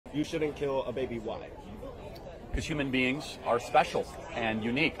you shouldn't kill a baby. Why? Because human beings are special and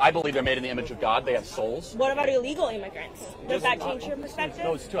unique. I believe they're made in the image of God. They have souls. What about illegal immigrants? Does that change your perspective?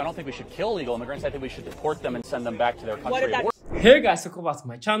 Those two. I don't think we should kill illegal immigrants. I think we should deport them and send them back to their country. Hey guys, welcome back to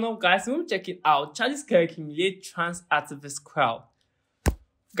my channel. Guys, we're checking out Charlie's Kirk humiliate trans activist crowd.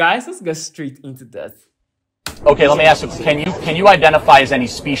 Guys, let's get straight into this. Okay, let me ask you, can you identify as any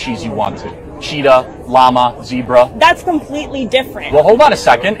species you want to? Cheetah, llama, zebra? That's completely different. Well, hold on a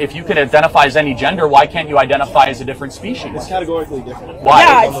second. If you can identify as any gender, why can't you identify as a different species? It's categorically different. Why?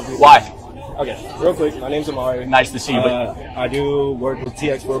 Yeah, Why? Okay, real quick, my name's Amari. Nice to see you. I do work with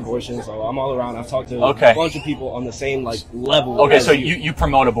TX for abortion, so I'm all around. I've talked to a bunch of people on the same level. Okay, so you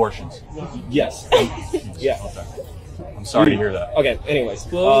promote abortions? Yes. Yeah. Okay. I'm sorry to hear that. Okay, anyways,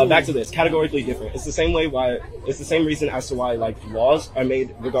 back to this. Categorically different. It's the same way it's the same reason as to why laws are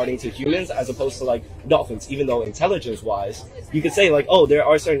made regarding to humans as opposed to dolphins, even though intelligence-wise, you could say oh, there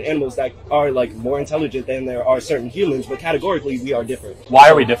are certain animals that are more intelligent than there are certain humans, but categorically we are different. Why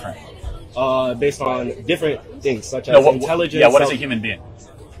are we different? Based on different things such as intelligence. Yeah, what is a human being?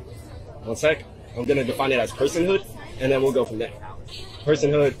 One sec. I'm going to define it as personhood, and then we'll go from there.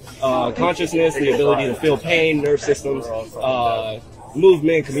 Personhood, consciousness, the ability to feel pain, nerve systems,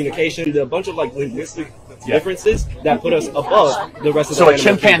 movement, communication, a bunch of linguistic differences that put us above the rest of the So a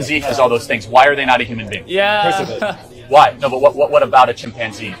chimpanzee has all those things. Why are they not a human being? Yeah. Personhood. Why? No, but what about a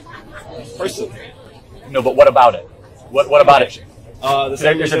chimpanzee? Person. No, but what about it? What about it?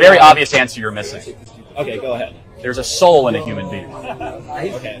 There's a very obvious answer you're missing. Okay, go ahead. There's a soul in a human being.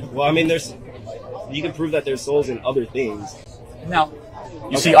 Okay. Well, I mean, you can prove that there's souls in other things. No.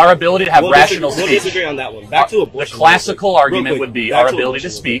 You see, our ability to have rational speech. We'll disagree on that one. Back to abortion. The classical argument would be our ability to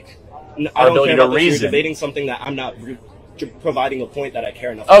speak, our ability to reason. You're debating something that I'm not providing a point that I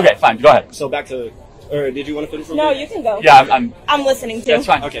care enough. Okay, fine. Go ahead. So back to, or did you want to finish? No, you can go. Yeah, I'm listening to. That's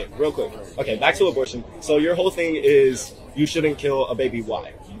fine. Okay, real quick. Okay, back to abortion. So your whole thing is you shouldn't kill a baby.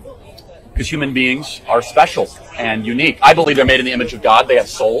 Why? Because human beings are special and unique. I believe they're made in the image of God. They have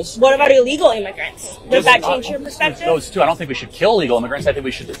souls. What about illegal immigrants? Does that change your perspective? Those two. I don't think we should kill illegal immigrants. I think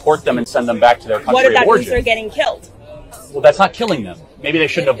we should deport them and send them back to their country What if of that means origin. they're getting killed? Well, that's not killing them. Maybe they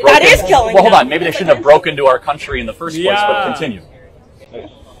shouldn't have broken. That is killing Well, hold them. on. Maybe they shouldn't have broken into our country in the first place. But continue.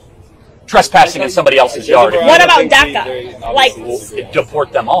 Trespassing in somebody else's yard. What about DACA?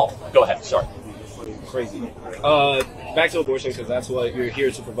 Deport them all. Go ahead. Sorry. Crazy. Back to abortion because that's what you're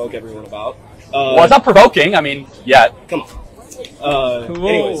here to provoke everyone about. Well, it's not provoking. I mean, yeah. Come on.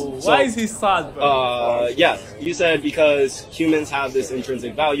 Anyways, why is he sad, bro? Yeah, you said because humans have this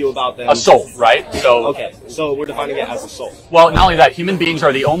intrinsic value about them. A soul, right? So okay, so we're defining it as a soul. Well, not only that, human beings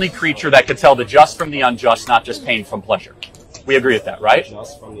are the only creature that could tell the just from the unjust, not just pain from pleasure. We agree with that, right?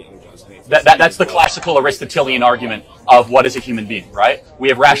 Just from the unjust. That's the classical Aristotelian argument of what is a human being, right? We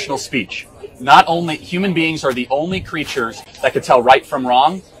have rational speech. Not only human beings are the only creatures that could tell right from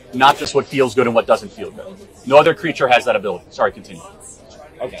wrong, not just what feels good and what doesn't feel good. No other creature has that ability. Sorry, continue.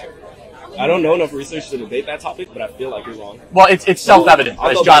 Okay. I don't know enough research to debate that topic, but I feel like you're wrong. Well, it's self-evident,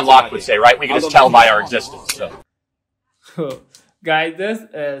 as John Locke would say, right? We can just tell by our existence. So. Guys, this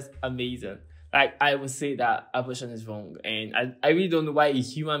is amazing. I would say that abortion is wrong, and I really don't know why a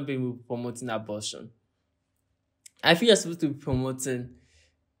human being will be promoting abortion. I feel you're supposed to be promoting,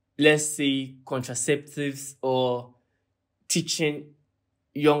 let's say, contraceptives or teaching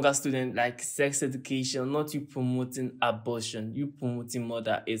younger students sex education, not you promoting abortion. You promoting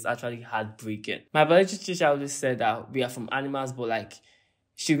murder is actually heartbreaking. My biology teacher always said that we are from animals, but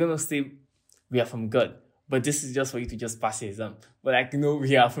she's gonna say we are from God. But this is just for you to just pass the exam. But no,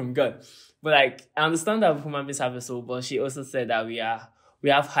 we are from God. But I understand that human beings have a soul, but she also said that we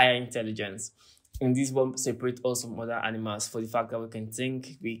have higher intelligence. And this will separate us from other animals for the fact that we can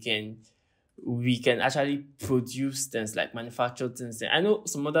think, we can actually produce things, manufacture things. I know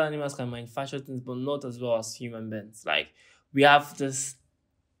some other animals can manufacture things, but not as well as human beings. We have this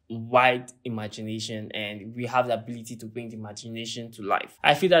wide imagination, and we have the ability to bring the imagination to life.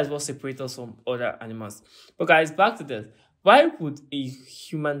 I feel that's what separates us from other animals. But guys, back to this. Why would a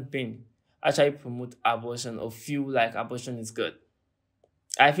human being actually promote abortion or feel like abortion is good?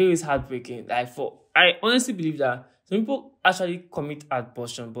 I feel it's heartbreaking. I honestly believe that some people actually commit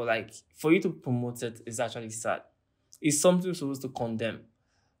abortion, but for you to promote it is actually sad. It's something you're supposed to condemn.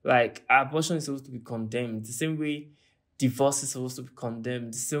 Abortion is supposed to be condemned the same way divorce is supposed to be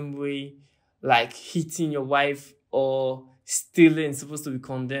condemned, the same way hitting your wife or stealing is supposed to be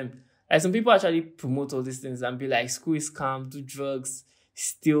condemned. Some people actually promote all these things and be like, school is scam, do drugs,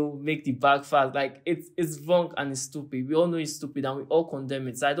 steal, make the bag fast. It's wrong and it's stupid. We all know it's stupid and we all condemn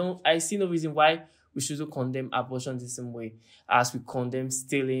it. So I see no reason why we should condemn abortion the same way as we condemn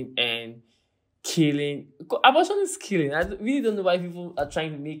stealing and killing. Abortion is killing. I really don't know why people are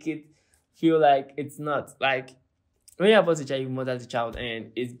trying to make it feel like it's not. Like, when you abort a child, you murder the child,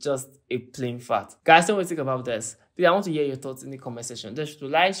 and it's just a plain fact. Guys, don't think about this. Please, I want to hear your thoughts in the comment section. Don't forget to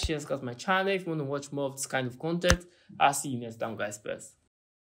like, share, subscribe to my channel if you want to watch more of this kind of content. I'll see you next time, guys. Best.